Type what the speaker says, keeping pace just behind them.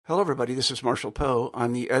Hello, everybody. This is Marshall Poe.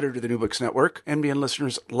 I'm the editor of the New Books Network. NBN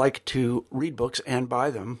listeners like to read books and buy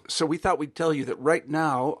them. So we thought we'd tell you that right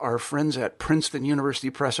now, our friends at Princeton University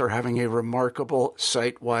Press are having a remarkable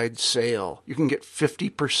site-wide sale. You can get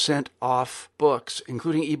 50% off books,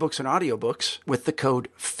 including ebooks and audiobooks, with the code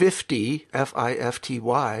 50,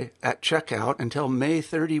 F-I-F-T-Y, at checkout until May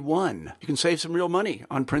 31. You can save some real money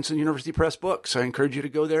on Princeton University Press books. I encourage you to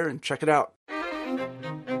go there and check it out.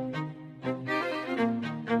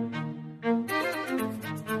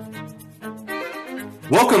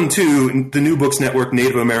 Welcome to the New Books Network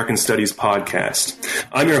Native American Studies podcast.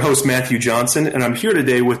 I'm your host, Matthew Johnson, and I'm here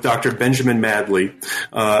today with Dr. Benjamin Madley,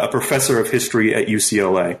 a professor of history at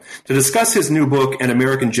UCLA, to discuss his new book, An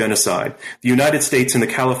American Genocide, The United States and the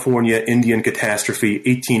California Indian Catastrophe,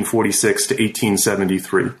 1846 to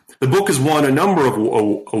 1873. The book has won a number of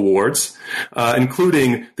awards,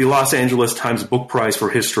 including the Los Angeles Times Book Prize for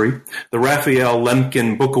History, the Raphael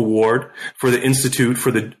Lemkin Book Award for the Institute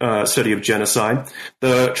for the Study of Genocide,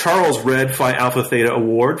 the Charles Redd Phi Alpha Theta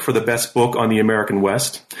Award for the Best Book on the American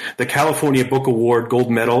West, the California Book Award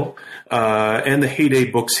Gold Medal, and the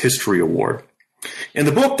Heyday Books History Award. In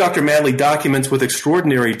the book, Dr. Madley documents with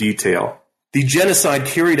extraordinary detail the genocide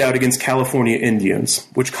carried out against California Indians,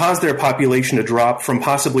 which caused their population to drop from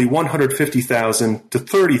possibly 150,000 to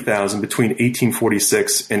 30,000 between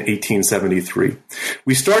 1846 and 1873.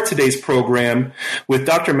 We start today's program with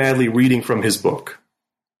Dr. Madley reading from his book.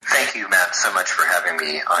 Thank you, Matt, so much for having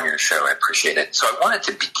me on your show. I appreciate it. So I wanted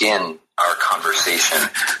to begin our conversation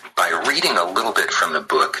by reading a little bit from the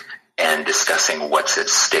book and discussing what's at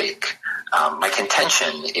stake. My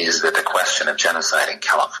contention is that the question of genocide in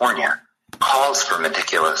California calls for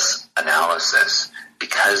meticulous analysis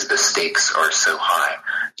because the stakes are so high,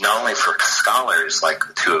 not only for scholars like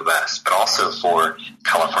the two of us, but also for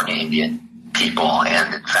California Indian people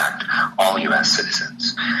and, in fact, all U.S.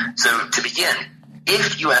 citizens. So to begin,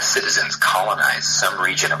 if U.S. citizens colonize some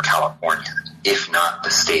region of California, if not the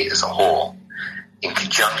state as a whole, in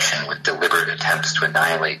conjunction with deliberate attempts to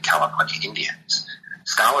annihilate California Indians,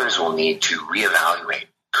 scholars will need to reevaluate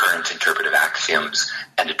current interpretive axioms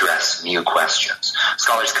and address new questions.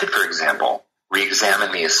 Scholars could, for example,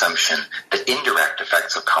 re-examine the assumption that indirect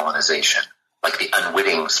effects of colonization, like the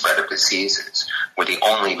unwitting spread of diseases, were the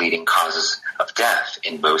only leading causes of death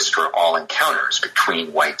in most or all encounters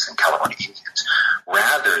between whites and California Indians,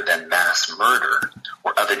 rather than mass murder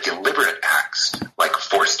or other deliberate acts like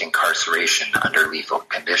forced incarceration under lethal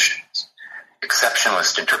conditions.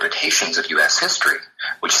 Exceptionalist interpretations of U.S. history,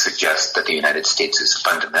 which suggest that the United States is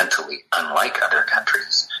fundamentally unlike other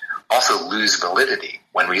countries, also lose validity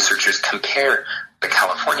when researchers compare the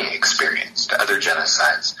California experience to other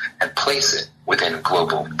genocides and place it within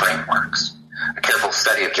global frameworks. A careful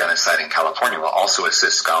study of genocide in California will also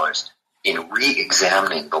assist scholars in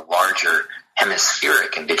re-examining the larger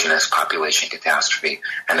hemispheric indigenous population catastrophe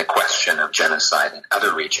and the question of genocide in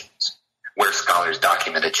other regions. Where scholars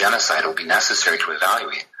document a genocide, it will be necessary to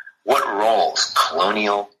evaluate what roles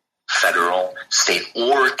colonial, federal, state,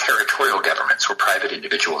 or territorial governments or private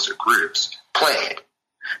individuals or groups played,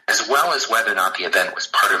 as well as whether or not the event was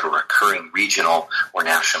part of a recurring regional or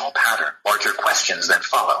national pattern. Larger questions then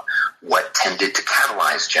follow. What tended to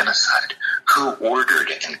catalyze genocide? Who ordered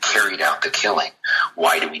and carried out the killing?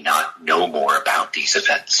 Why do we not know more about these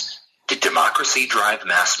events? Did democracy drive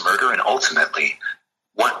mass murder? And ultimately,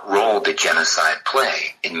 what role did genocide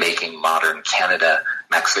play in making modern Canada,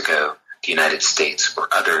 Mexico, the United States, or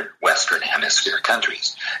other Western Hemisphere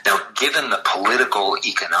countries? Now, given the political,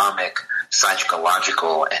 economic,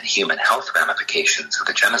 psychological, and human health ramifications of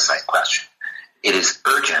the genocide question, it is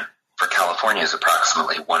urgent for California's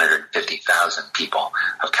approximately 150,000 people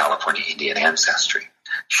of California Indian ancestry.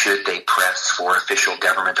 Should they press for official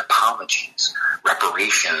government apologies,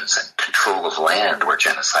 reparations, and control of land where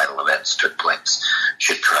genocidal events took place?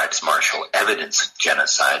 Should tribes marshal evidence of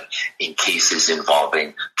genocide in cases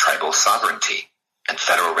involving tribal sovereignty and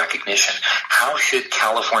federal recognition? How should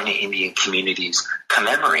California Indian communities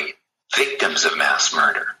commemorate victims of mass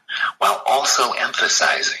murder while also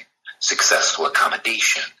emphasizing successful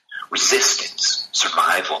accommodation, resistance,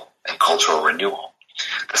 survival, and cultural renewal?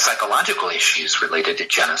 The psychological issues related to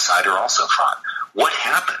genocide are also fraught. What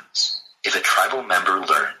happens if a tribal member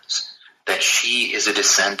learns that she is a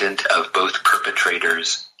descendant of both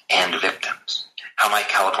perpetrators and victims? How might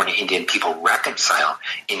California Indian people reconcile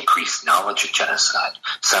increased knowledge of genocide,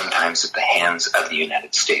 sometimes at the hands of the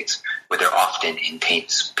United States, where there often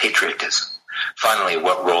entails patriotism? Finally,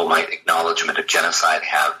 what role might acknowledgement of genocide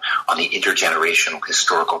have on the intergenerational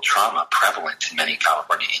historical trauma prevalent in many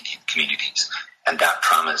California Indian communities, and that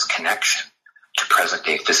trauma's connection to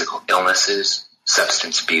present-day physical illnesses,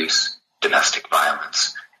 substance abuse, domestic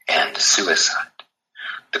violence, and suicide.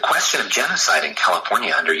 The question of genocide in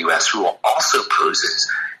California under U.S. rule also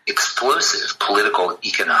poses explosive political,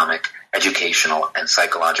 economic, educational, and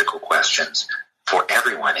psychological questions for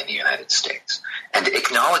everyone in the United States. And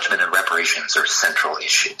acknowledgement and reparations are central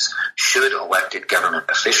issues. Should elected government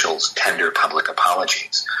officials tender public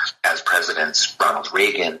apologies, as Presidents Ronald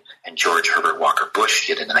Reagan and George Herbert Walker Bush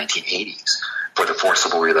did in the 1980s, for the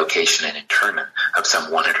forcible relocation and internment of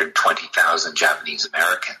some 120,000 Japanese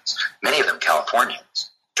Americans, many of them Californians,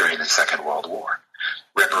 during the Second World War?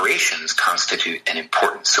 Reparations constitute an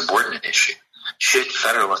important subordinate issue. Should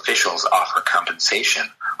federal officials offer compensation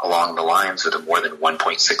along the lines of the more than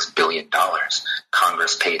 $1.6 billion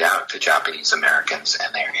Congress paid out to Japanese Americans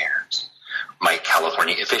and their heirs? Might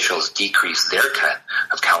California officials decrease their cut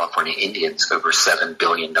of California Indians over $7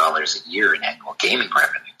 billion a year in annual gaming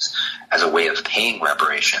revenues as a way of paying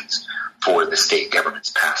reparations for the state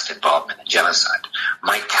government's past involvement in genocide?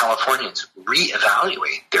 Might Californians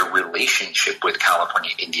reevaluate their relationship with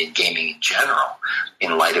California Indian gaming in general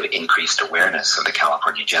in light of increased awareness of the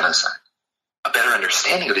California genocide? A better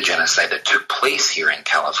understanding of the genocide that took place here in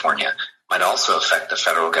California might also affect the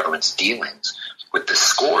federal government's dealings with the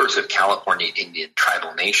scores of California Indian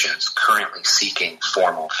tribal nations currently seeking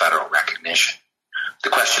formal federal recognition. The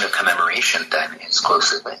question of commemoration, then, is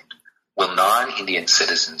closely linked. Will non-Indian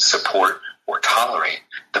citizens support or tolerate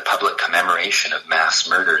the public commemoration of mass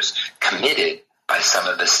murders committed by some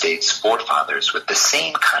of the state's forefathers with the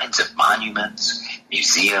same kinds of monuments,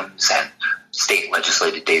 museums, and state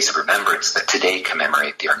legislated days of remembrance that today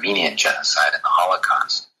commemorate the Armenian genocide and the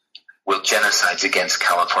Holocaust? Will genocides against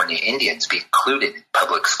California Indians be included in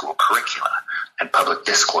public school curricula and public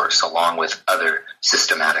discourse along with other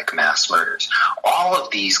systematic mass murders? All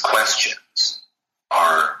of these questions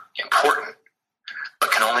are important,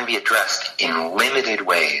 but can only be addressed in limited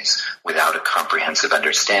ways without a comprehensive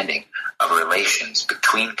understanding of relations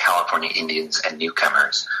between California Indians and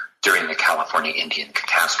newcomers during the California Indian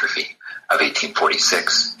catastrophe of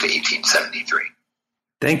 1846 to 1873.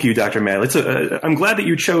 Thank you, Dr. Madley. I'm glad that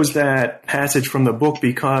you chose that passage from the book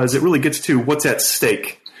because it really gets to what's at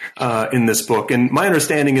stake in this book. And my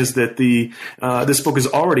understanding is that this book has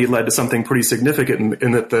already led to something pretty significant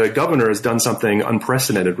in that the governor has done something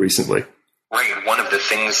unprecedented recently. Right. One of the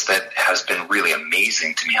things that has been really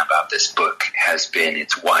amazing to me about this book has been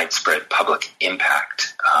its widespread public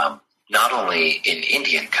impact, not only in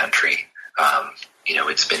Indian country.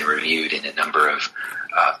 It's been reviewed in a number of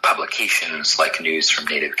publications like News from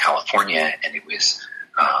Native California, and it was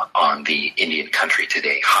on the Indian Country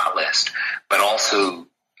Today hot list, but also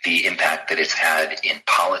the impact that it's had in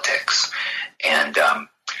politics. And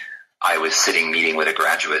I was meeting with a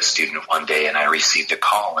graduate student one day, and I received a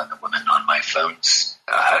call, and the woman on my phone's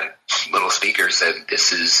little speaker said,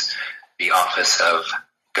 "This is the office of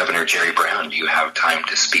Governor Jerry Brown. Do you have time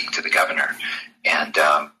to speak to the governor?" And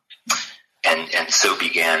so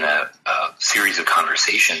began a series of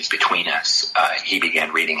conversations between us. He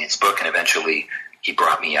began reading his book, and eventually he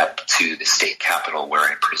brought me up to the state capitol where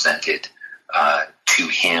I presented to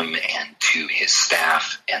him and to his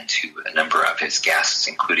staff and to a number of his guests,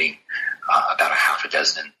 including about a half a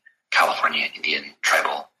dozen California Indian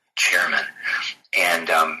tribal chairmen. And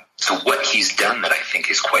so what he's done that I think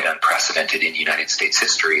is quite unprecedented in United States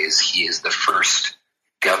history is he is the first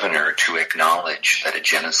governor to acknowledge that a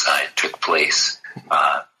genocide took place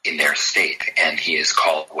in their state, and he has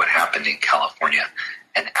called what happened in California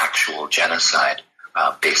an actual genocide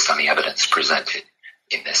based on the evidence presented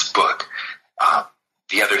in this book.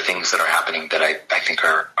 The other things that are happening that I think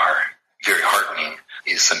are very heartening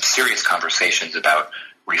is some serious conversations about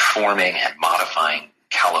reforming and modifying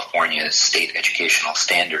California's state educational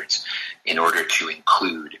standards in order to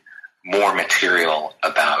include more material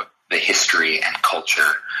about the history and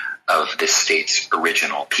culture of this state's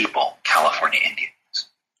original people, California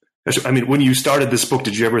Indians. I mean, when you started this book,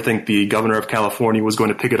 did you ever think the governor of California was going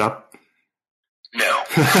to pick it up? No.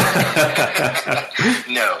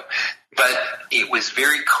 No. But it was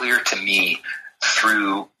very clear to me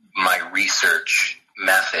through my research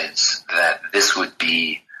methods that this would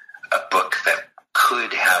be a book that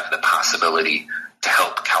could have the possibility to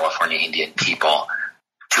help California Indian people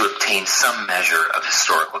to obtain some measure of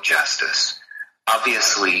historical justice.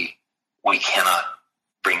 Obviously, we cannot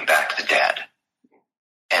bring back the dead.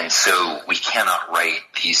 And so we cannot right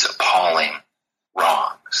these appalling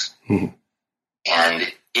wrongs. Mm-hmm.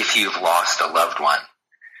 And if you've lost a loved one,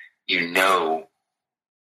 you know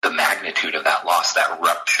the magnitude of that loss, that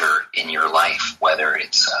rupture in your life, whether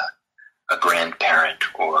it's a grandparent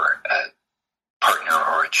or a partner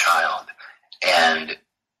or a child. And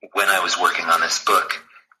when I was working on this book,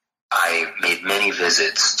 I made many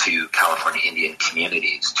visits to California Indian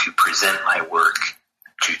communities to present my work,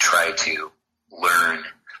 to try to learn,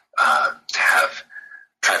 to have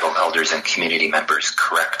tribal elders and community members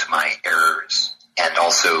correct my errors. And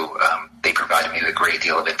also, they provided me with a great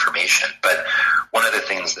deal of information. But one of the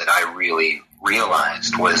things that I really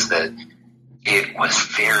realized was that it was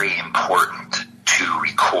very important to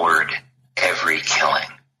record every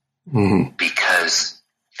killing, because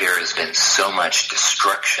there has been so much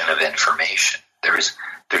destruction of information. There's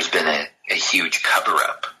been a huge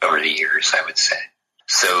cover-up over the years, I would say.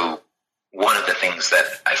 So one of the things that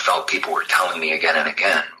I felt people were telling me again and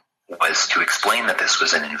again was to explain that this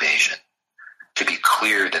was an invasion, to be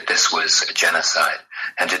clear that this was a genocide,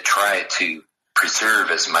 and to try to preserve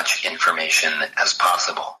as much information as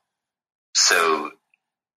possible. So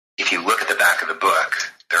if you look at the back of the book,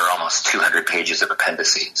 there are almost 200 pages of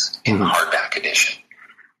appendices in the hardback edition.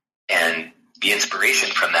 And the inspiration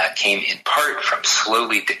from that came in part from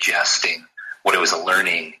slowly digesting what I was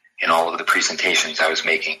learning in all of the presentations I was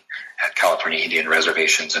making at California Indian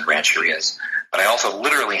reservations and rancherias. But I also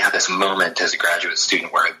literally had this moment as a graduate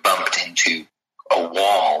student where I bumped into a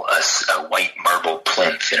wall, a white marble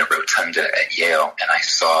plinth in a rotunda at Yale, and I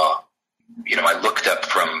saw, I looked up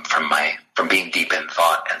from being deep in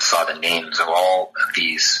thought and saw the names of all of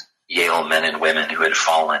these Yale men and women who had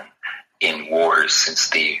fallen in wars since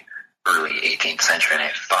the early 18th century, and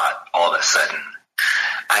I thought all of a sudden,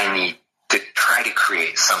 I need to try to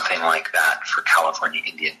create something like that for California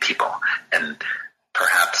Indian people, and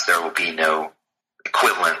perhaps there will be no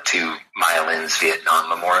equivalent to Maya Lin's Vietnam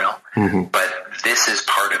Memorial, but this is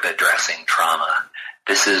part of addressing trauma.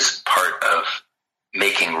 This is part of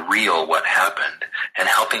making real what happened and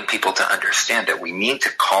helping people to understand that we need to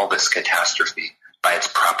call this catastrophe by its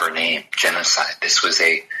proper name, genocide. This was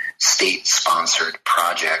a state-sponsored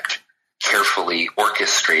project, carefully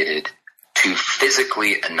orchestrated to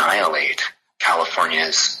physically annihilate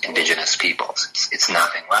California's indigenous peoples. It's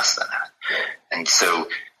nothing less than that. And so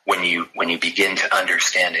when you begin to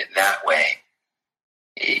understand it that way,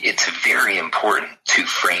 it's very important to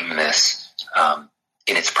frame this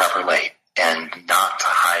in its proper light and not to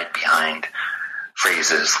hide behind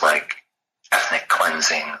phrases like ethnic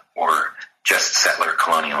cleansing or just settler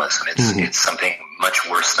colonialism. It's something much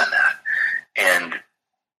worse than that. And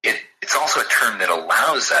it's also a term that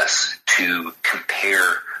allows us to compare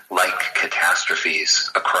like catastrophes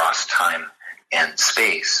across time and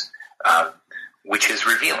space, which is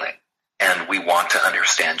revealing. And we want to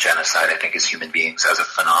understand genocide, I think, as human beings, as a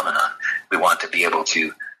phenomenon. We want to be able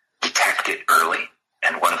to detect it early.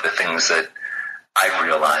 And one of the things that I've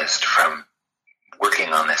realized from working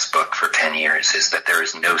on this book for 10 years is that there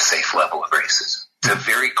is no safe level of racism. It's a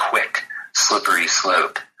very quick, slippery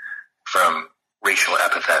slope from racial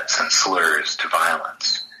epithets and slurs to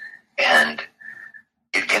violence. And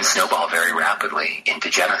it can snowball very rapidly into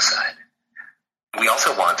genocide. We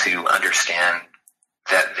also want to understand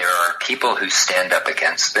that there are people who stand up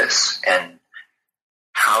against this, and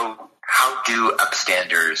how do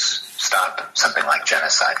upstanders stop something like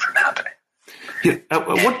genocide from happening? Yeah, at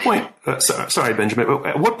what point, sorry, Benjamin,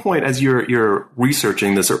 at what point as you're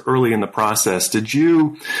researching this or early in the process, did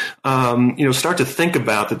you, start to think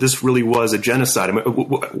about that this really was a genocide? I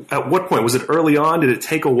mean, at what point? Was it early on? Did it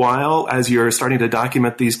take a while as you're starting to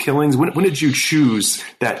document these killings? When did you choose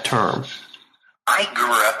that term? I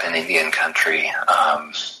grew up in Indian country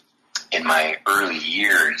in my early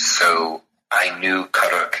years, so I knew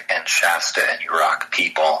Karuk and Shasta and Yurok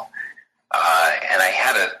people. And I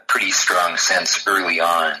had a pretty strong sense early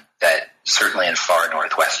on that certainly in far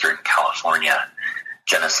northwestern California,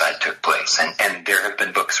 genocide took place. And there have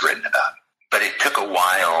been books written about it. But it took a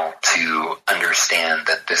while to understand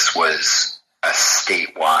that this was a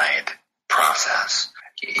statewide process.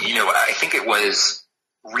 I think it was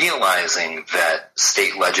realizing that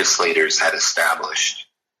state legislators had established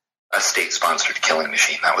a state-sponsored killing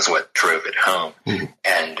machine. That was what drove it home.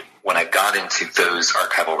 And when I got into those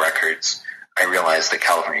archival records, I realized that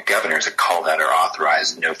California governors had called out or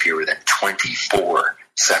authorized no fewer than 24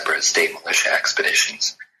 separate state militia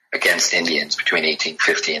expeditions against Indians between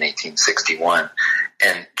 1850 and 1861.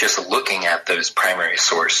 And just looking at those primary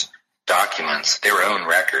source documents, their own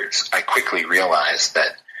records, I quickly realized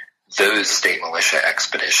that those state militia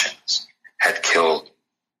expeditions had killed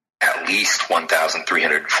at least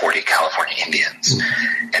 1,340 California Indians.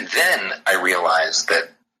 And then I realized that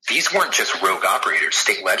these weren't just rogue operators.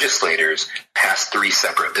 State legislators passed 3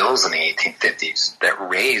 separate bills in the 1850s that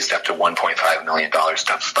raised up to $1.5 million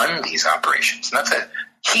to fund these operations. And that's a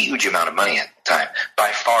huge amount of money at the time,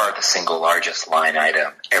 by far the single largest line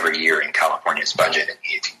item every year in California's budget in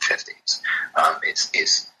the 1850s,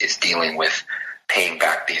 is dealing with paying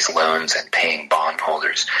back these loans and paying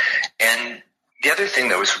bondholders. And the other thing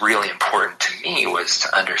that was really important to me was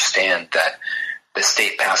to understand that the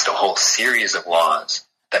state passed a whole series of laws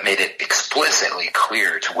that made it explicitly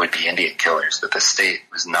clear to would-be Indian killers that the state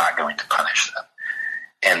was not going to punish them.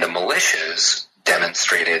 And the militias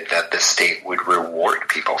demonstrated that the state would reward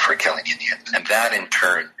people for killing Indians. And that, in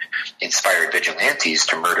turn, inspired vigilantes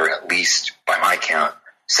to murder at least, by my count,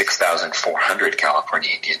 6,400 California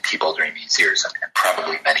Indian people during these years, and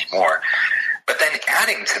probably many more. But then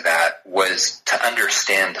adding to that was to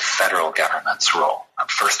understand the federal government's role.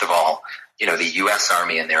 First of all, the U.S.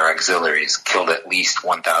 Army and their auxiliaries killed at least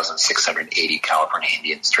 1,680 California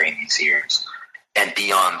Indians during these years. And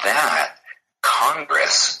beyond that,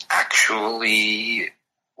 Congress actually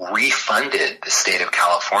refunded the state of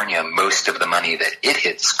California most of the money that it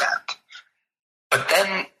had spent. But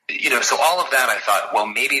then, so all of that, I thought, well,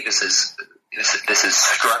 maybe this is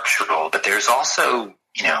structural, but there's also,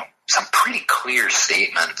 some pretty clear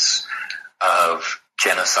statements of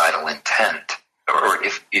genocidal intent, or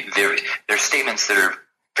if they're statements that are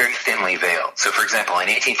very thinly veiled. So, for example, in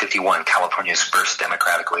 1851, California's first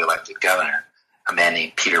democratically elected governor, a man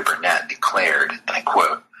named Peter Burnett, declared, and I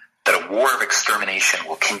quote, that a war of extermination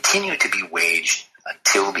will continue to be waged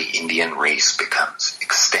until the Indian race becomes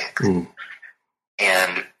extinct. Mm.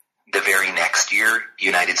 And the very next year,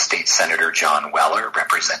 United States Senator John Weller,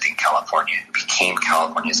 representing California, who became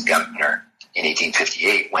California's governor in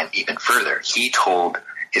 1858, went even further. He told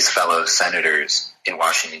his fellow senators in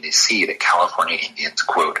Washington, D.C. that California Indians,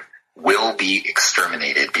 quote, will be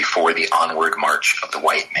exterminated before the onward march of the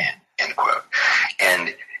white man, end quote.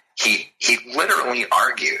 And he literally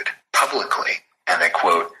argued publicly, and I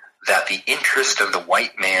quote, that the interest of the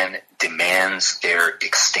white man demands their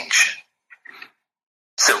extinction.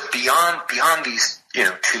 So beyond these,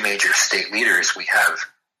 two major state leaders, we have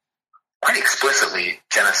quite explicitly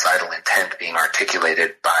genocidal intent being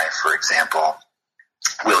articulated by, for example,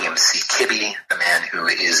 William C. Kibbe, the man who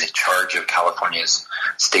is in charge of California's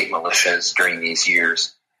state militias during these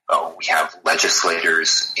years. We have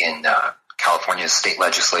legislators in California's state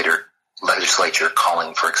legislature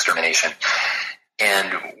calling for extermination.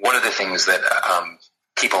 And one of the things that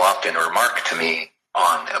people often remark to me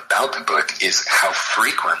on about the book is how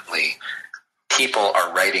frequently people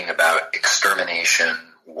are writing about extermination,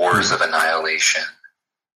 wars of annihilation,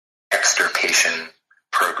 extirpation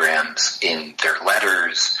programs in their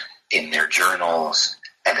letters, in their journals,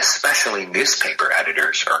 and especially newspaper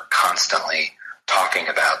editors are constantly talking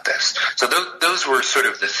about this. So those were sort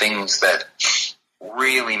of the things that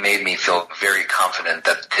really made me feel very confident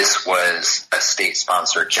that this was a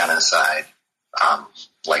state-sponsored genocide,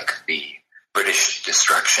 like the British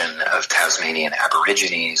destruction of Tasmanian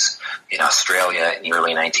Aborigines in Australia in the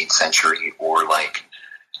early 19th century, or like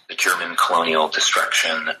the German colonial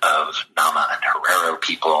destruction of Nama and Herero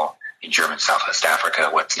people in German Southwest Africa,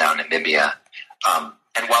 what's now Namibia.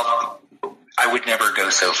 And while I would never go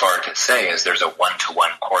so far to say as there's a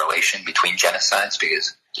one-to-one correlation between genocides,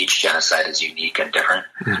 because each genocide is unique and different,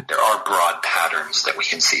 there are broad patterns that we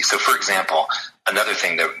can see. So, for example, another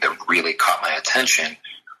thing that really caught my attention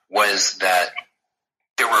was that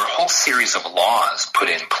there were a whole series of laws put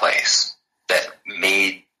in place that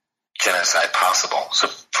made genocide possible. So,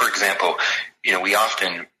 for example, we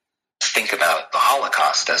often think about the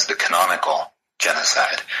Holocaust as the canonical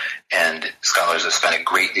genocide, and scholars have spent a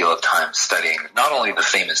great deal of time studying not only the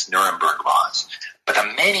famous Nuremberg laws, but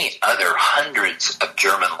the many other hundreds of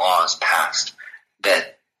German laws passed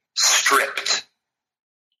that stripped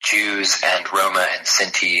Jews and Roma and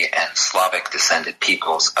Sinti and Slavic descended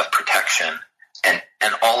peoples of protection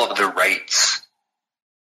and all of the rights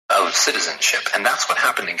of citizenship. And that's what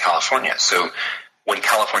happened in California. So when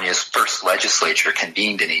California's first legislature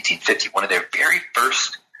convened in 1850, one of their very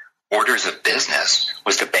first orders of business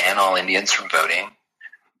was to ban all Indians from voting,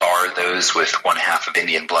 bar those with 1/2 of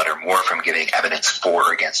Indian blood or more from giving evidence for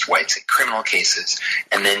or against whites in criminal cases,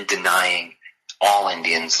 and then denying all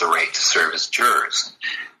Indians the right to serve as jurors.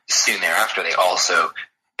 Soon thereafter, they also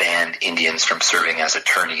banned Indians from serving as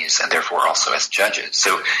attorneys and therefore also as judges.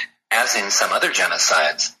 So, as in some other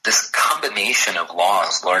genocides, this combination of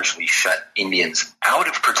laws largely shut Indians out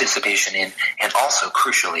of participation in and also,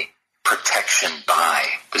 crucially, protection by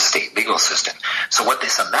the state legal system. So what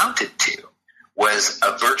this amounted to was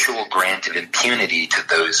a virtual grant of impunity to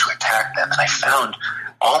those who attacked them. And I found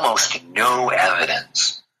almost no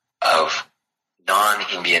evidence of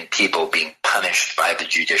non-Indian people being punished by the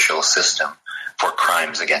judicial system for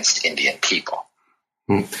crimes against Indian people.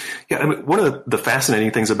 Yeah, I mean, one of the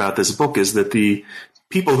fascinating things about this book is that the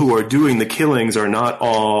people who are doing the killings are not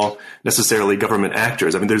all necessarily government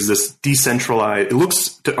actors. I mean, there's this decentralized, it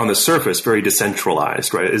looks on the surface very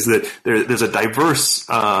decentralized, right? Is that there's a diverse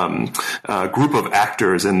group of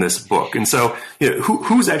actors in this book. And so,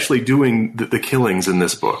 who's actually doing the killings in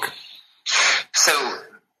this book? So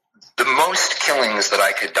the most killings that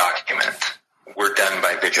I could document were done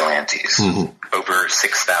by vigilantes, over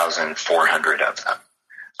 6,400 of them.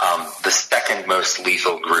 The second most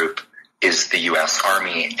lethal group is the U.S.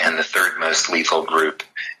 Army, and the third most lethal group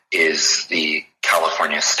is the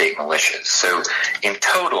California state militias. So in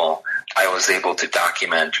total, I was able to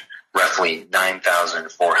document roughly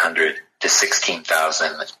 9,400 to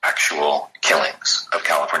 16,000 actual killings of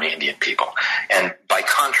California Indian people. And by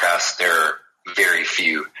contrast, there are very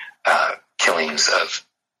few killings of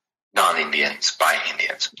non-Indians by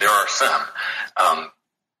Indians. There are some,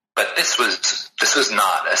 but this was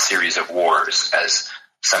not a series of wars, as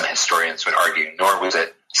some historians would argue, nor was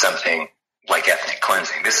it something like ethnic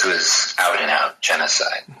cleansing. This was out-and-out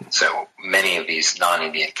genocide. So many of these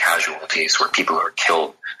non-Indian casualties were people who were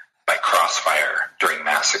killed by crossfire during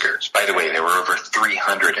massacres. By the way, there were over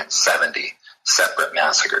 370 separate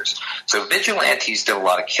massacres. So vigilantes did a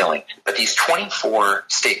lot of killing, but these 24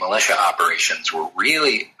 state militia operations were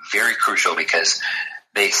really very crucial because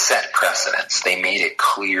they set precedents. They made it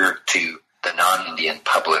clear to the non-Indian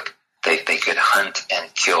public that they could hunt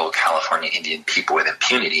and kill California Indian people with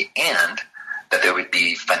impunity, and that they would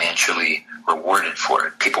be financially rewarded for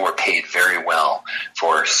it. People were paid very well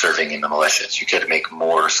for serving in the militias. You could make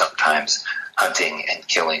more sometimes hunting and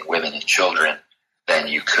killing women and children than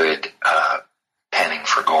you could panning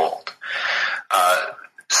for gold.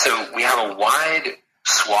 So we have a wide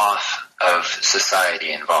swath of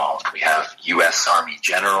society involved. We have U.S. Army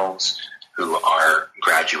generals who are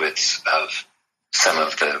graduates of some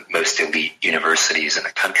of the most elite universities in the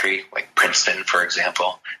country, like Princeton, for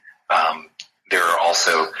example. There are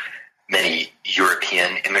also many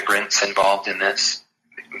European immigrants involved in this.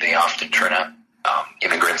 They often turn up.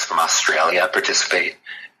 Immigrants from Australia participate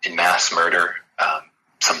in mass murder,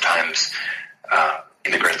 sometimes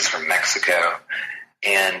immigrants from Mexico.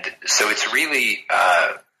 And so it's a really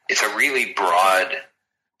broad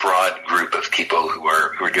group of people who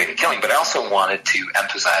are doing the killing. But I also wanted to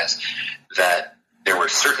emphasize that there were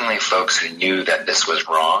certainly folks who knew that this was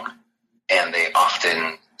wrong, and they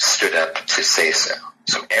often stood up to say so.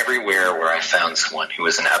 So everywhere where I found someone who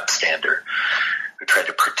was an upstander, who tried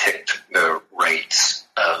to protect the rights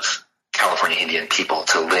of California Indian people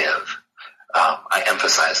to live, I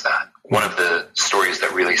emphasize that. One of the stories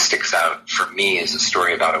that really sticks out for me is a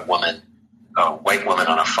story about a white woman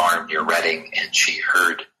on a farm near Redding, and she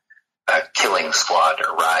heard a killing squad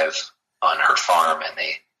arrive on her farm, and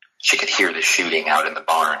she could hear the shooting out in the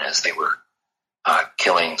barn as they were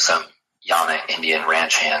killing some Yana Indian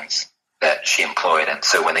ranch hands that she employed. And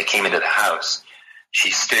so when they came into the house,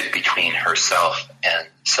 she stood between herself and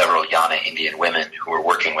several Yana Indian women who were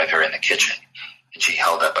working with her in the kitchen. And she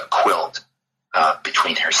held up a quilt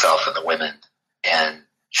between herself and the women. And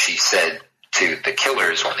she said to the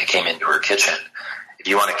killers when they came into her kitchen, "If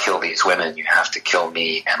you want to kill these women, you have to kill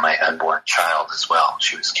me and my unborn child as well."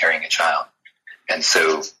 She was carrying a child. And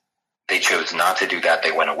so they chose not to do that.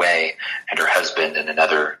 They went away, and her husband and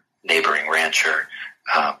another neighboring rancher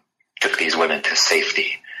took these women to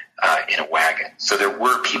safety in a wagon. So there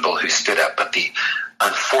were people who stood up, but the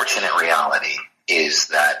unfortunate reality is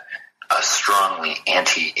that a strongly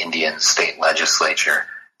anti-Indian state legislature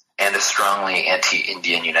and a strongly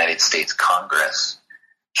anti-Indian United States Congress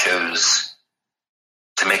chose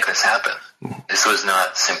to make this happen. This was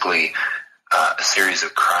not simply a series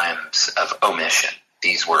of crimes of omission.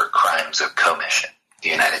 These were crimes of commission. The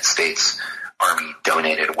United States Army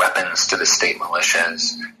donated weapons to the state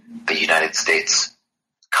militias. The United States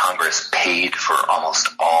Congress paid for almost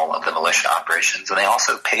all of the militia operations, and they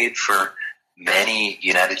also paid for many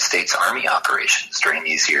United States Army operations during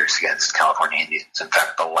these years against California Indians. In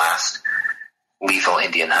fact, the last lethal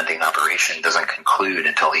Indian hunting operation doesn't conclude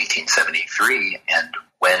until 1873, and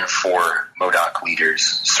when 4 Modoc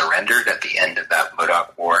leaders surrendered at the end of that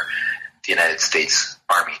Modoc War, the United States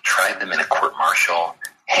Army tried them in a court-martial,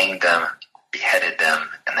 hanged them, beheaded them,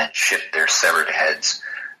 and then shipped their severed heads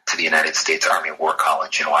to the United States Army War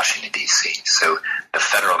College in Washington, D.C. So the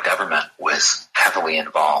federal government was heavily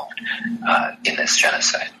involved in this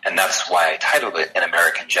genocide. And that's why I titled it An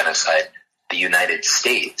American Genocide, the United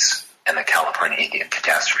States and the California Indian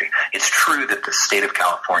Catastrophe. It's true that the state of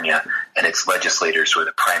California and its legislators were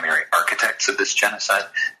the primary architects of this genocide,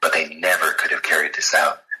 but they never could have carried this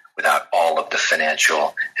out without all of the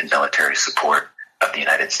financial and military support of the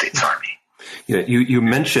United States Army. Yeah, you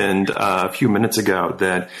mentioned a few minutes ago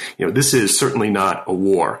that this is certainly not a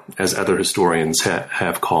war, as other historians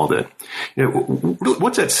have called it.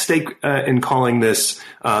 What's at stake in calling this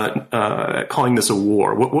a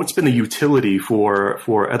war? What's been the utility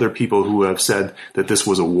for other people who have said that this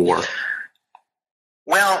was a war?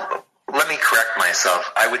 Well, let me correct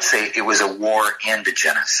myself. I would say it was a war and a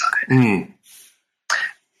genocide.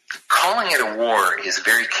 Calling it a war is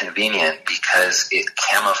very convenient because it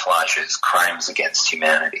camouflages crimes against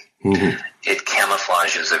humanity. It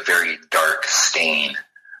camouflages a very dark stain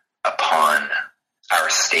upon our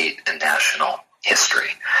state and national history.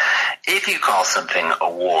 If you call something a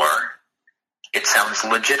war, it sounds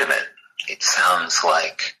legitimate. It sounds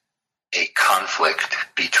like a conflict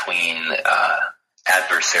between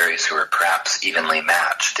adversaries who are perhaps evenly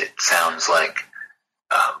matched. It sounds like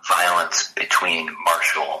violence between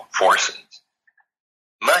martial forces.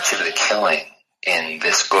 Much of the killing in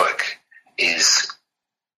this book is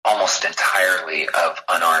almost entirely of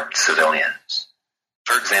unarmed civilians.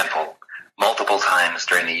 For example, multiple times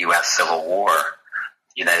during the U.S. Civil War,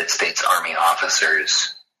 United States Army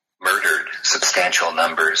officers murdered substantial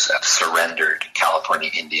numbers of surrendered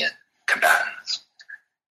California Indian combatants.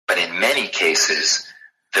 But in many cases,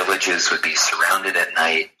 villages would be surrounded at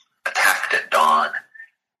night, attacked at dawn,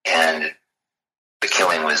 and the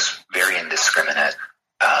killing was very indiscriminate.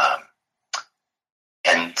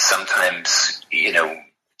 And sometimes,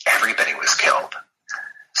 everybody was killed.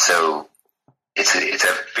 So it's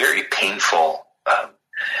a very painful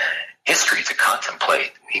history to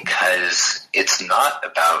contemplate because it's not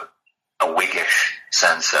about a Whiggish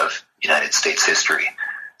sense of United States history.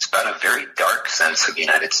 It's about a very dark sense of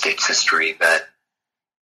United States history that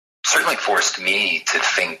certainly forced me to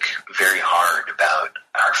think very hard about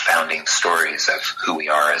our founding stories of who we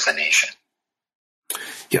are as a nation.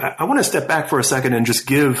 Yeah, I want to step back for a second and just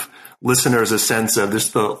give listeners a sense of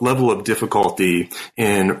just the level of difficulty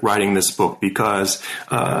in writing this book because,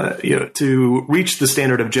 to reach the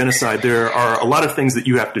standard of genocide, there are a lot of things that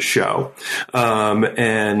you have to show.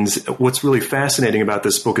 And what's really fascinating about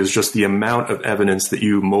this book is just the amount of evidence that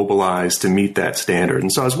you mobilize to meet that standard.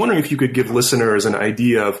 And so I was wondering if you could give listeners an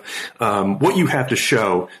idea of what you have to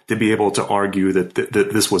show to be able to argue that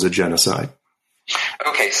this was a genocide.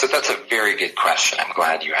 Okay, so that's a very good question. I'm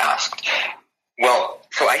glad you asked. Well,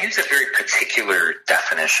 so I use a very particular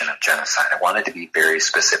definition of genocide. I wanted to be very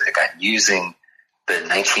specific. I'm using the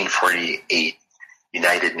 1948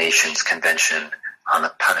 United Nations Convention on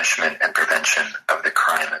the Punishment and Prevention of the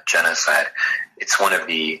Crime of Genocide. It's one of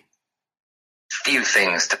the few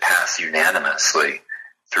things to pass unanimously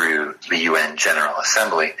through the UN General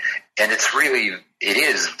Assembly. And it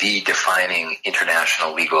is the defining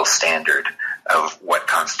international legal standard of what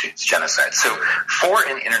constitutes genocide. So for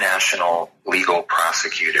an international legal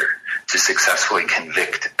prosecutor to successfully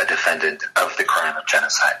convict a defendant of the crime of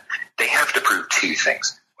genocide, they have to prove two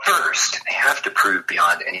things. First, they have to prove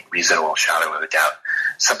beyond any reasonable shadow of a doubt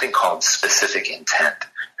something called specific intent,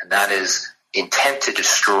 and that is intent to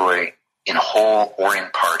destroy in whole or in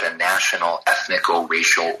part a national, ethnical,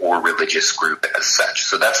 racial, or religious group as such.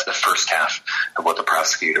 So that's the first half of what the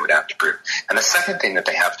prosecutor would have to prove. And the second thing that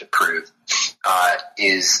they have to prove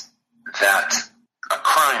is that a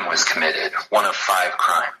crime was committed, one of 5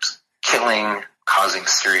 crimes: killing, causing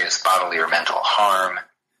serious bodily or mental harm,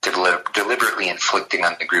 deliberately inflicting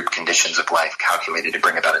on the group conditions of life calculated to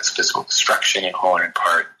bring about its physical destruction in whole or in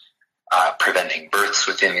part, preventing births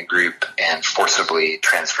within the group, and forcibly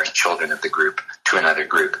transferring children of the group to another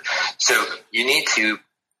group. So you need to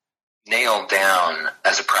nail down,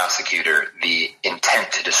 as a prosecutor, the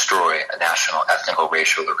intent to destroy a national, ethnical,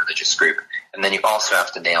 racial, or religious group. And then you also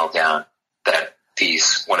have to nail down that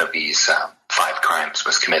one of these 5 crimes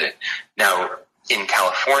was committed. Now, in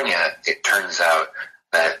California, it turns out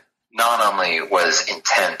that not only was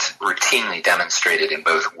intent routinely demonstrated in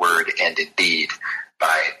both word and in deed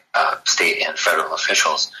by state and federal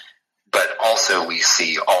officials, but also we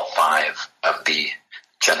see all 5 of the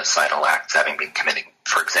genocidal acts having been committed.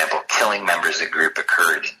 For example, killing members of the group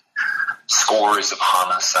occurred in scores of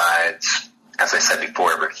homicides. As I said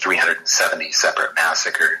before, over 370 separate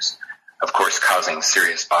massacres. Of course, causing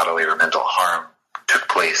serious bodily or mental harm took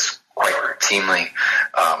place quite routinely.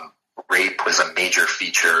 Rape was a major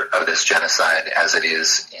feature of this genocide, as it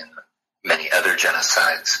is in many other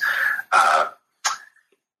genocides.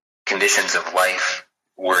 Conditions of life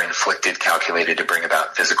were inflicted, calculated to bring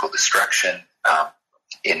about physical destruction,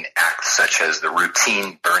 in acts such as the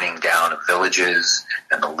routine burning down of villages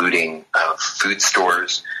and the looting of food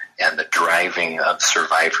stores and the driving of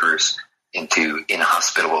survivors into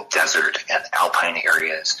inhospitable desert and alpine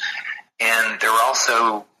areas. And there were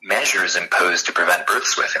also measures imposed to prevent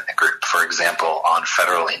births within the group. For example, on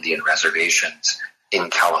federal Indian reservations in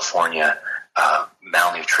California,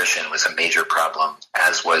 malnutrition was a major problem,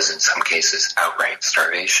 as was in some cases outright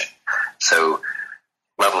starvation. So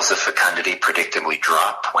levels of fecundity predictably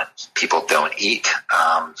drop when people don't eat,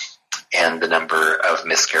 and the number of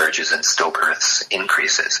miscarriages and stillbirths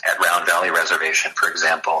increases. At Round Valley Reservation, for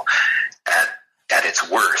example, at its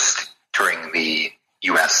worst during the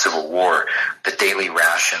U.S. Civil War, the daily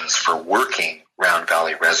rations for working Round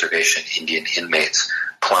Valley Reservation Indian inmates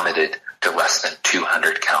plummeted to less than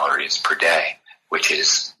 200 calories per day, which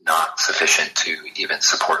is not sufficient to even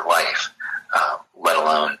support life, let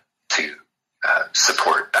alone to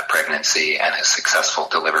support a pregnancy and a successful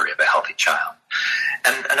delivery of a healthy child.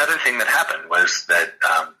 And another thing that happened was that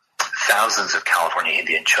thousands of California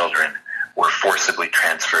Indian children were forcibly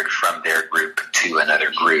transferred from their group to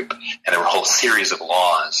another group. And there were a whole series of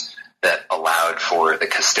laws that allowed for the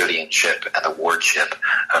custodianship and the wardship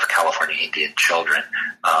of California Indian children,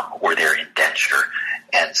 or their indenture.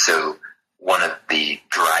 And so one of the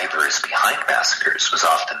drivers behind massacres was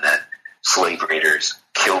often that slave raiders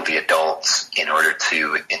killed the adults in order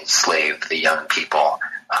to enslave the young people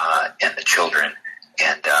and the children,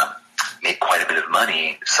 and made quite a bit of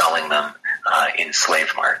money selling them in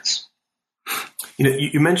slave marts.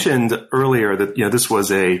 You mentioned earlier that this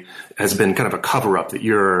has been kind of a cover-up that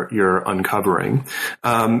you're uncovering,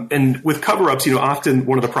 and with cover-ups, often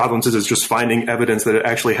one of the problems is just finding evidence that it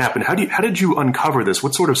actually happened. How did you uncover this?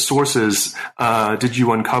 What sort of sources did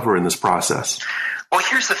you uncover in this process? Well,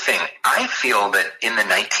 here's the thing. I feel that in the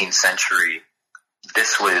 19th century,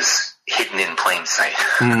 this was hidden in plain sight.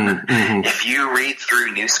 Mm-hmm. If you read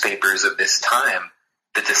through newspapers of this time,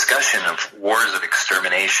 the discussion of wars of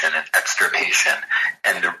extermination and extirpation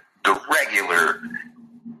and the regular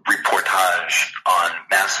reportage on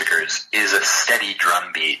massacres is a steady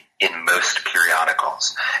drumbeat in most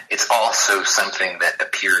periodicals. It's also something that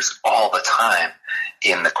appears all the time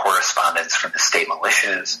in the correspondence from the state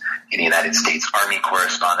militias, in the United States Army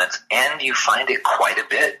correspondence, and you find it quite a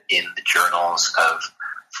bit in the journals of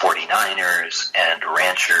 49ers and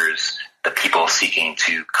ranchers, the people seeking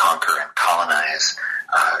to conquer and colonize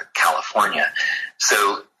California.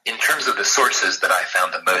 So in terms of the sources that I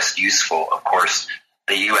found the most useful, of course,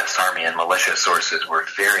 the U.S. Army and militia sources were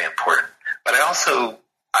very important. But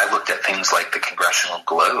I looked at things like the Congressional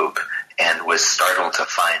Globe and was startled to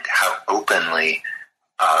find how openly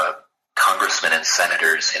congressmen and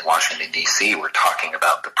senators in Washington, D.C. were talking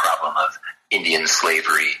about the problem of Indian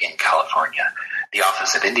slavery in California. The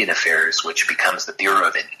Office of Indian Affairs, which becomes the Bureau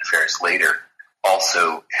of Indian Affairs later,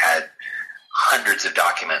 also had hundreds of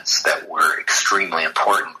documents that were extremely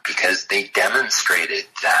important because they demonstrated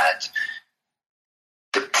that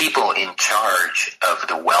the people in charge of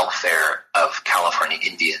the welfare of California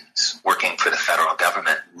Indians working for the federal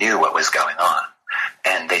government knew what was going on.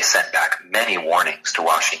 And they sent back many warnings to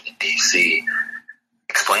Washington, D.C.,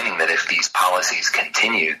 explaining that if these policies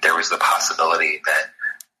continued, there was the possibility that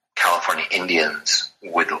California Indians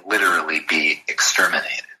would literally be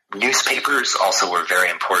exterminated. Newspapers also were very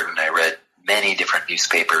important. I read many different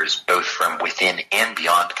newspapers, both from within and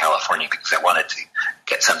beyond California, because I wanted to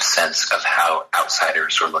get some sense of how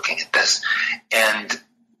outsiders were looking at this. And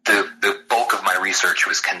the bulk of my research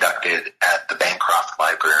was conducted at the Bancroft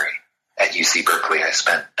Library at UC Berkeley. I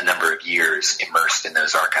spent a number of years immersed in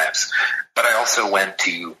those archives. But I also went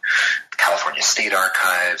to the California State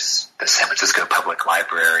Archives, the San Francisco Public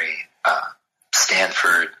Library,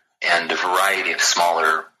 Stanford, and a variety of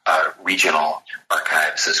smaller regional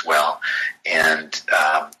archives as well. And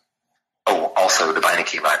also the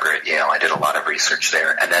Beinecke Library at Yale. I did a lot of research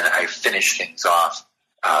there. And then I finished things off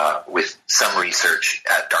with some research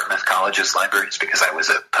at Dartmouth College's libraries because I was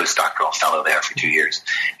a postdoctoral fellow there for 2 years.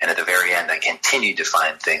 And at the very end, I continued to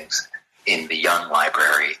find things in the Young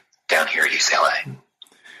Library down here at UCLA.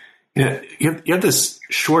 Yeah, you have this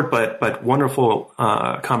short but wonderful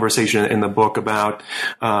conversation in the book about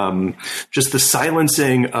just the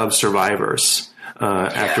silencing of survivors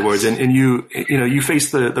afterwards, and you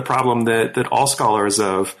face the problem that all scholars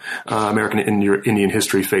of American Indian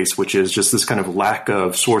history face, which is just this kind of lack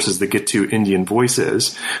of sources that get to Indian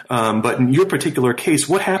voices. But in your particular case,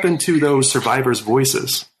 what happened to those survivors'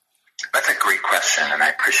 voices? That's a great question, and I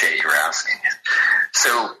appreciate you asking it.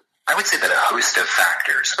 So I would say that a host of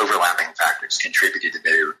factors, overlapping factors, contributed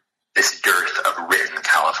to this dearth of written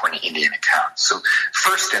California Indian accounts. So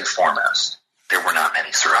first and foremost, there were not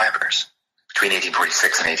many survivors. Between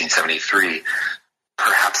 1846 and 1873,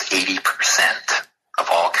 perhaps 80% of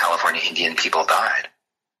all California Indian people died.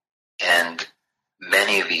 And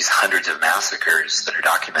many of these hundreds of massacres that are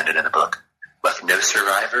documented in the book left no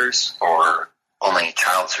survivors or only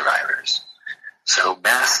child survivors. So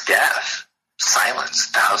mass death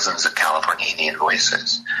silenced thousands of California Indian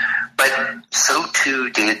voices. But so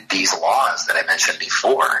too did these laws that I mentioned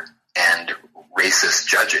before, and racist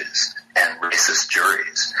judges and racist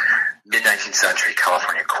juries. Mid-19th century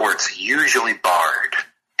California courts usually barred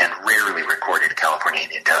and rarely recorded California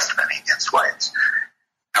Indian testimony against whites.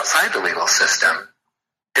 Outside the legal system,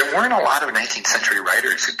 there weren't a lot of 19th century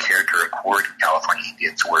writers who cared to record California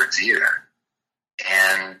Indians' words either.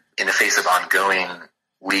 And in the face of ongoing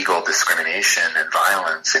legal discrimination and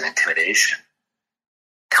violence and intimidation,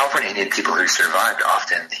 California Indian people who survived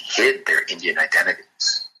often hid their Indian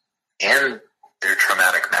identities and their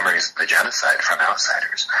traumatic memories of the genocide from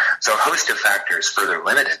outsiders. So a host of factors further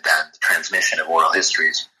limited then the transmission of oral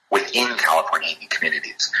histories within California Indian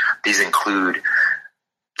communities. These include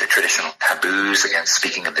the traditional taboos against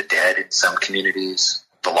speaking of the dead in some communities,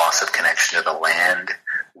 the loss of connection to the land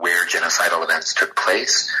where genocidal events took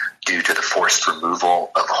place due to the forced removal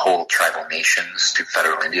of whole tribal nations to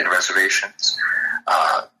federal Indian reservations,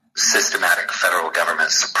 systematic federal government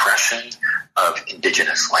suppression of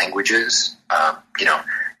indigenous languages.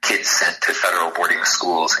 Kids sent to federal boarding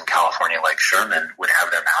schools in California like Sherman would have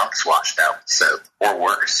their mouths washed out with soap, or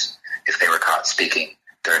worse, if they were caught speaking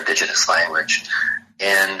their indigenous language.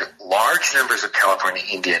 And large numbers of California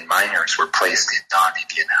Indian minors were placed in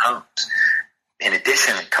non-Indian homes. In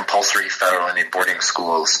addition, compulsory federal Indian boarding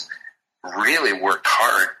schools really worked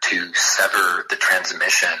hard to sever the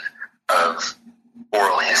transmission of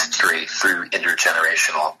oral history through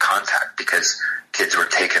intergenerational contact, because kids were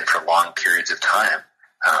taken for long periods of time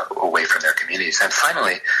away from their communities. And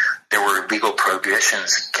finally, there were legal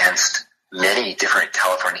prohibitions against many different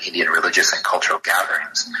California Indian religious and cultural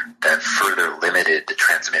gatherings that further limited the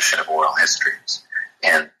transmission of oral histories.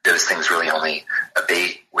 And those things really only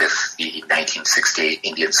abate with the 1968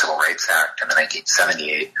 Indian Civil Rights Act and the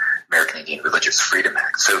 1978 American Indian Religious Freedom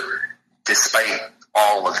Act. So despite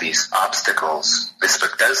all of these obstacles, this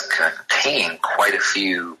book does contain quite a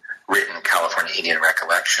few written California Indian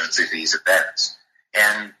recollections of these events.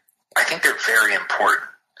 And I think they're very important.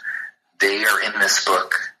 They are in this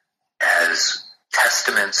book as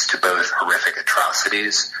testaments to both horrific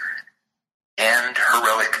atrocities and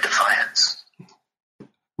heroic defiance.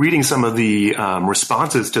 Reading some of the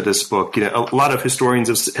responses to this book, a lot of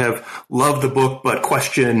historians have loved the book but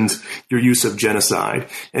questioned your use of genocide.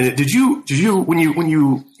 And did you when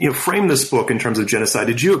you frame this book in terms of genocide,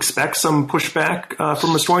 did you expect some pushback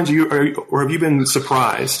from historians, or have you been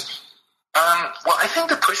surprised? Well, I think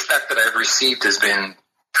the pushback that I've received has been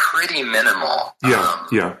pretty minimal. Yeah.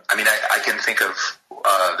 I mean, I can think of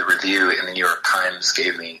the review in the New York Times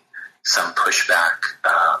gave me some pushback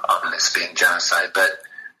on this being genocide, but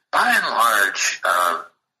by and large,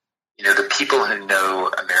 the people who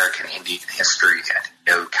know American Indian history and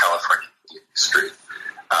know California Indian history,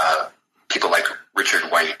 people like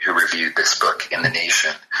Richard White, who reviewed this book in The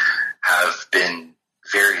Nation, have been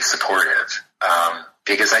very supportive,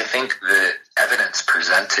 because I think the evidence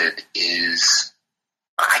presented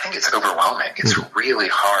it's overwhelming. It's really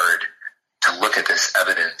hard to look at this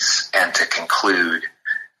evidence and to conclude,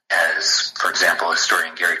 as, for example,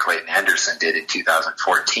 historian Gary Clayton Anderson did in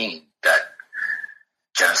 2014, that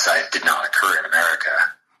genocide did not occur in America.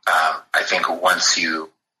 I think once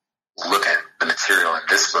you look at the material in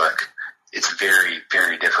this book, it's very,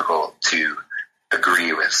 very difficult to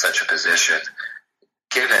agree with such a position,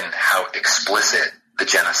 given how explicit the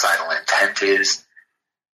genocidal intent is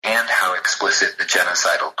and how explicit the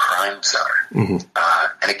genocidal crimes are. Mm-hmm.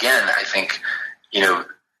 And again, I think,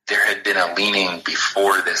 there had been a leaning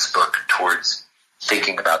before this book towards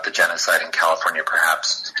thinking about the genocide in California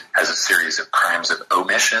perhaps as a series of crimes of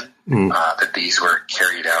omission, that these were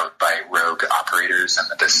carried out by rogue operators and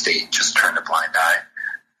that the state just turned a blind eye.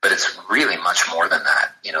 But it's really much more than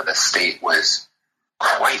that. The state was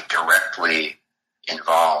quite directly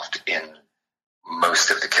involved in most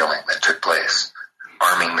of the killing that took place,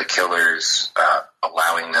 arming the killers,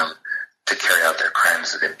 allowing them to carry out their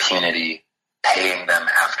crimes of impunity, paying them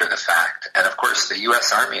after the fact. And of course, the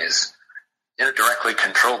U.S. Army is directly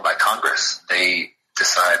controlled by Congress. They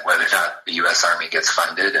decide whether or not the U.S. Army gets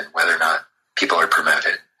funded and whether or not people are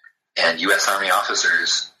promoted. And U.S. Army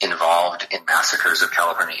officers involved in massacres of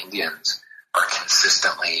California Indians are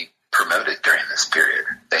consistently promoted during this period.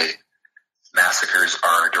 Massacres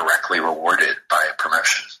are directly rewarded by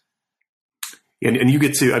promotion. and you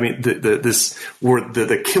get to, I mean, this word,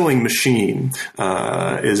 the killing machine,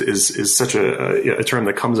 is such a term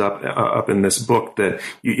that comes up in this book that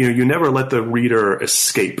you never let the reader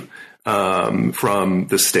escape, from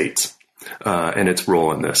the state, and its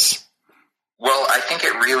role in this. Well, I think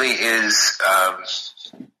it really is,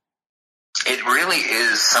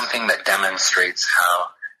 something that demonstrates how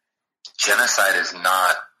genocide is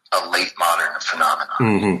not a late modern phenomenon.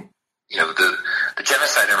 Mm-hmm. The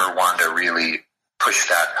genocide in Rwanda really pushed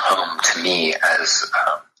that home to me as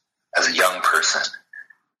a young person.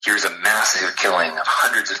 Here's a massive killing of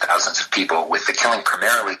hundreds of thousands of people, with the killing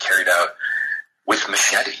primarily carried out with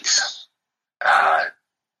machetes.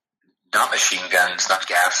 Not machine guns, not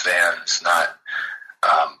gas vans, not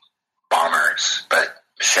bombers, but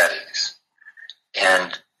machetes.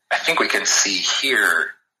 And I think we can see here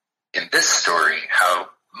in this story how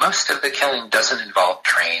most of the killing doesn't involve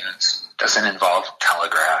trains, doesn't involve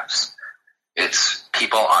telegraphs. It's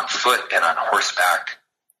people on foot and on horseback,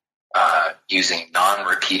 using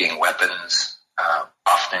non-repeating weapons,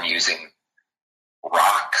 often using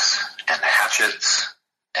rocks and hatchets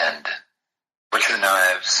and butcher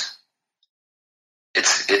knives.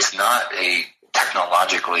 It's not a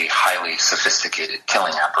technologically highly sophisticated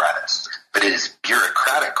killing apparatus, but it is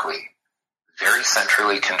bureaucratically very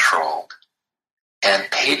centrally controlled and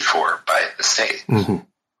paid for by the state. Mm-hmm.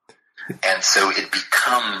 And so it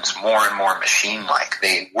becomes more and more machine-like.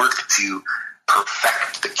 They work to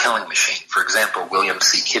perfect the killing machine. For example, William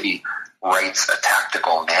C. Kibbe writes a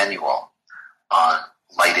tactical manual on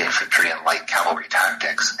light infantry and light cavalry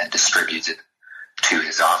tactics and distributes it to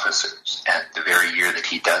his officers. And the very year that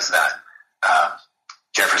he does that,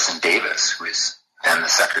 Jefferson Davis, who is then the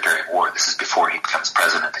Secretary of War, this is before he becomes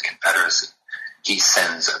President of the Confederacy, he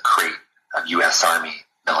sends a crate of U.S. Army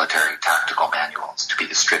military tactical manuals to be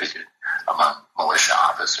distributed among militia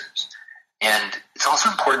officers. And it's also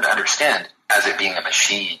important to understand, as it being a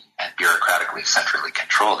machine and bureaucratically centrally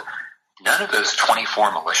controlled, none of those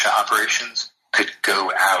 24 militia operations could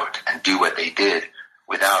go out and do what they did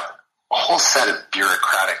without a whole set of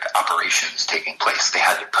bureaucratic operations taking place. They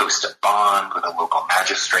had to post a bond with a local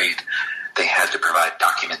magistrate. They had to provide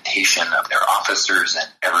documentation of their officers and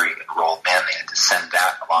every enrolled man. They had to send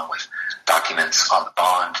that along with documents on the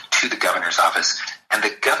bond to the governor's office. And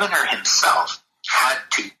the governor himself had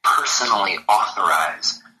to personally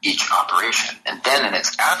authorize each operation. And then in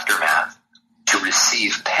its aftermath, to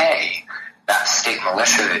receive pay, that state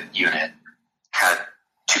militia unit had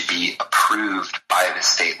to be approved by the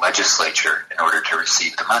state legislature in order to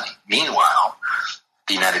receive the money. Meanwhile,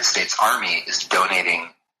 the United States Army is donating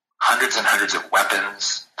hundreds and hundreds of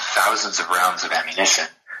weapons, thousands of rounds of ammunition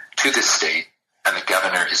to the state, and the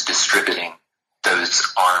governor is distributing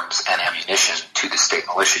those arms and ammunition to the state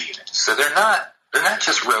militia units. So they're not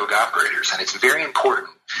just rogue operators, and it's very important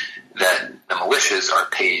that the militias are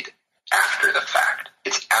paid after the fact.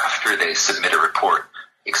 It's after they submit a report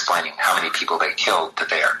explaining how many people they killed that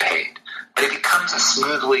they are paid. But it becomes a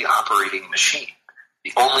smoothly operating machine.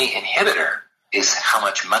 The only inhibitor is how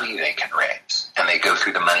much money they can raise, and they go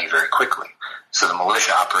through the money very quickly. So the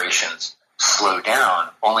militia operations slow down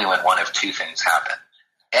only when one of two things happen.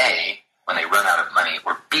 A, when they run out of money,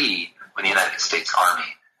 or B, when the United States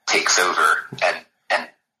Army takes over and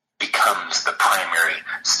becomes the primary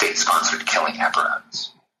state-sponsored killing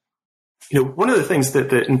apparatus. One of the things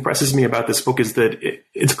that impresses me about this book is that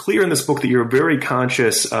it's clear in this book that you're very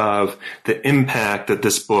conscious of the impact that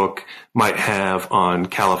this book might have on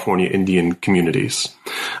California Indian communities.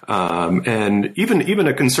 And even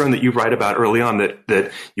a concern that you write about early on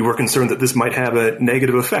that you were concerned that this might have a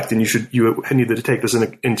negative effect and you needed to take this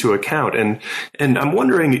into account. And I'm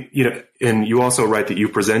wondering, and you also write that you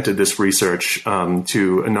presented this research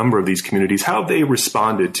to a number of these communities, how they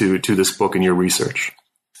responded to this book and your research.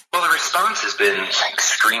 Well, the response has been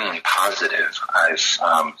extremely positive.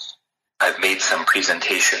 I've made some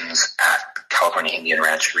presentations at California Indian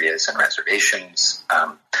rancherias and reservations.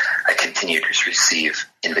 I continue to receive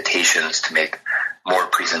invitations to make more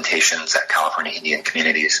presentations at California Indian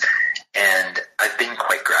communities. And I've been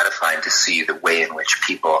quite gratified to see the way in which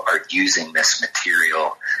people are using this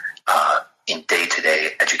material in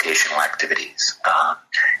day-to-day educational activities,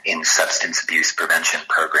 in substance abuse prevention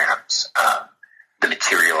programs. The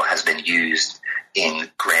material has been used in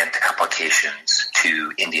grant applications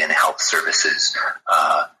to Indian Health Services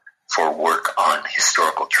for work on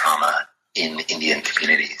historical trauma in Indian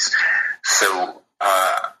communities. So,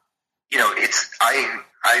 I'll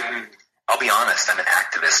be honest, I'm an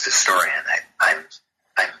activist historian. I'm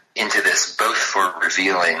into this both for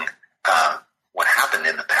revealing what happened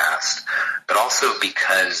in the past, but also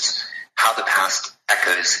because how the past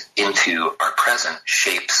echoes into our present,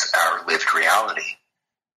 shapes our lived reality.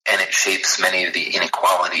 And it shapes many of the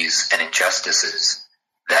inequalities and injustices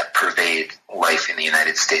that pervade life in the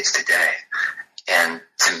United States today. And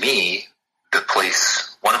to me,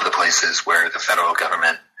 one of the places where the federal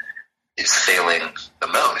government is failing the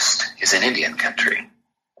most is in Indian country.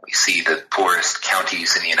 We see the poorest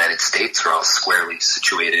counties in the United States are all squarely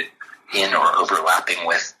situated in or overlapping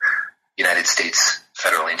with United States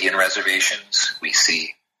federal Indian reservations. We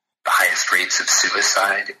see the highest rates of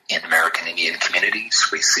suicide in American Indian communities.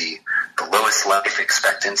 We see the lowest life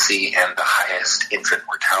expectancy and the highest infant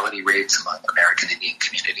mortality rates among American Indian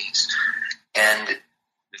communities. And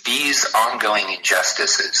these ongoing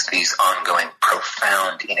injustices, these ongoing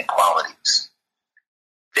profound inequalities,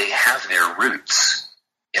 they have their roots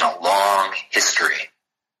in a long history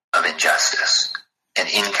of injustice. And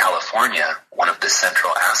in California, one of the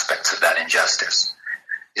central aspects of that injustice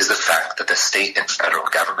is the fact that the state and federal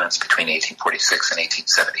governments between 1846 and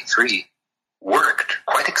 1873 worked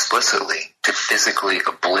quite explicitly to physically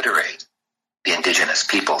obliterate the indigenous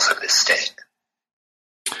peoples of this state.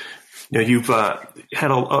 You've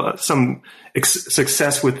had some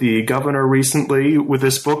success with the governor recently with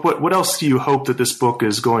this book. What else do you hope that this book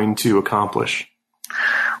is going to accomplish?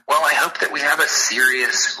 Well, I hope that we have a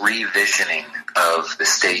serious revisioning of the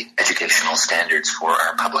state educational standards for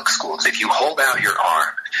our public schools. If you hold out your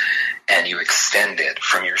arm and you extend it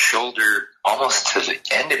from your shoulder almost to the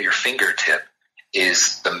end of your fingertip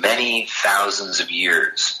is the many thousands of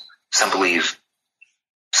years, some believe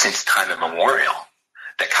since time immemorial,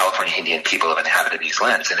 that California Indian people have inhabited these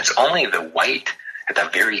lands. And it's only the white at the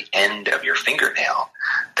very end of your fingernail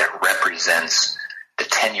that represents the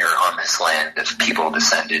tenure on this land of people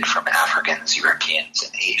descended from Africans, Europeans,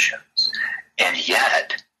 and Asians. And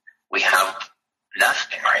yet, we have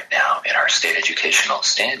nothing right now in our state educational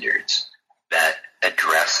standards that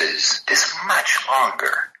addresses this much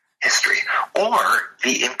longer history or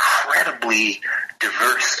the incredibly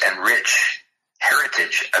diverse and rich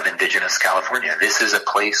heritage of indigenous California. This is a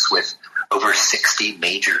place with over 60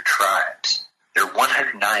 major tribes. There are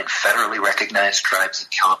 109 federally recognized tribes in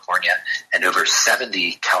California and over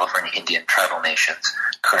 70 California Indian tribal nations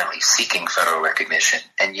currently seeking federal recognition,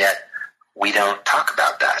 and yet we don't talk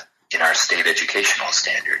about that in our state educational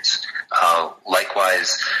standards.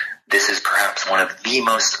 Likewise, this is perhaps one of the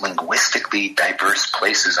most linguistically diverse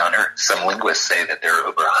places on earth. Some linguists say that there are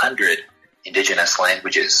over 100 indigenous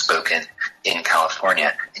languages spoken in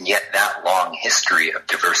California, and yet that long history of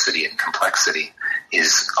diversity and complexity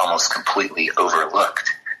is almost completely overlooked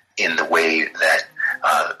in the way that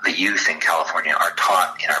the youth in California are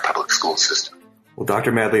taught in our public school system. Well,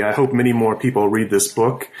 Dr. Madley, I hope many more people read this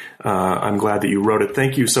book. I'm glad that you wrote it.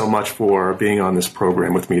 Thank you so much for being on this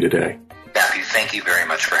program with me today. Matthew, thank you very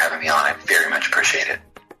much for having me on. I very much appreciate it.